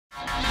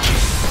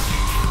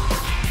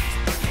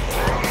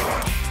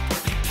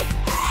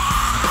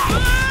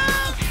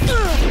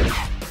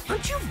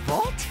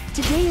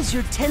is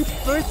your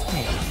 10th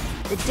birthday.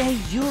 The day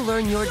you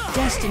learn your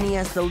destiny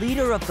as the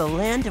leader of the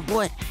land of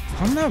what?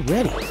 I'm not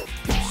ready.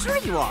 Sure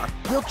you are.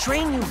 We'll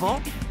train you,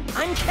 Valt.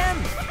 I'm Ken.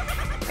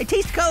 I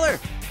taste color.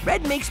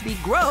 Red makes me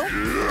grow.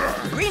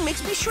 Green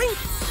makes me shrink.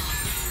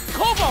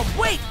 Cobalt,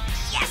 wait!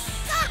 Yes!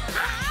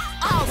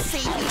 I'll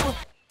save you.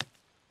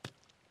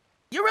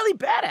 You're really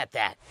bad at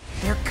that.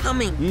 They're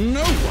coming.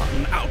 No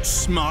one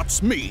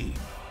outsmarts me.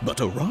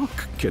 But a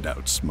rock can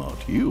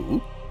outsmart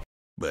you.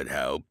 But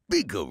how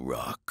big a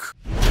rock?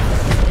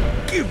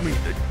 Give me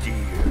the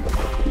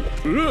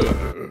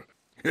deer.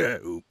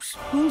 Oops.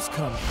 Who's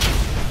coming?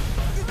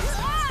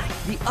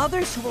 The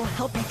others who will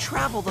help you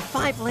travel the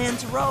 5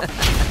 lands road.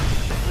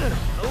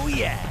 Oh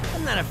yeah,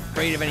 I'm not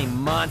afraid of any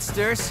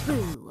monsters.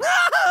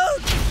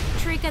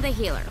 Trika the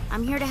healer.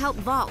 I'm here to help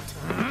Valt.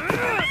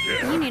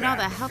 You need all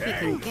the help you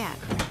can get.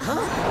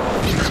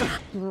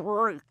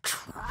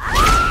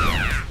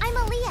 I'm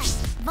Aaliyah,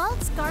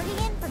 Valt's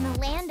guardian from the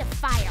land of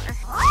fire.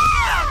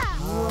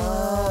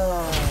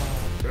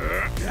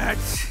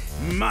 That's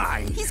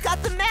mine. He's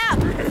got the map!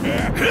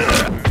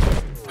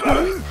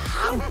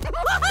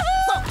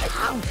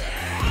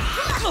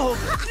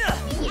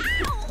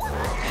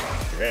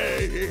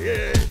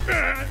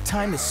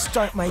 Time to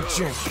start my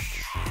journey.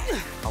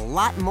 A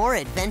lot more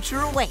adventure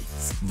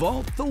awaits.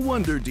 Valt the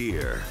Wonder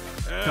Deer.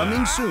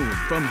 Coming soon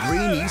from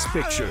Green East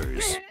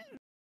Pictures.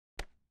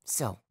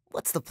 So,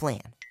 what's the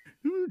plan?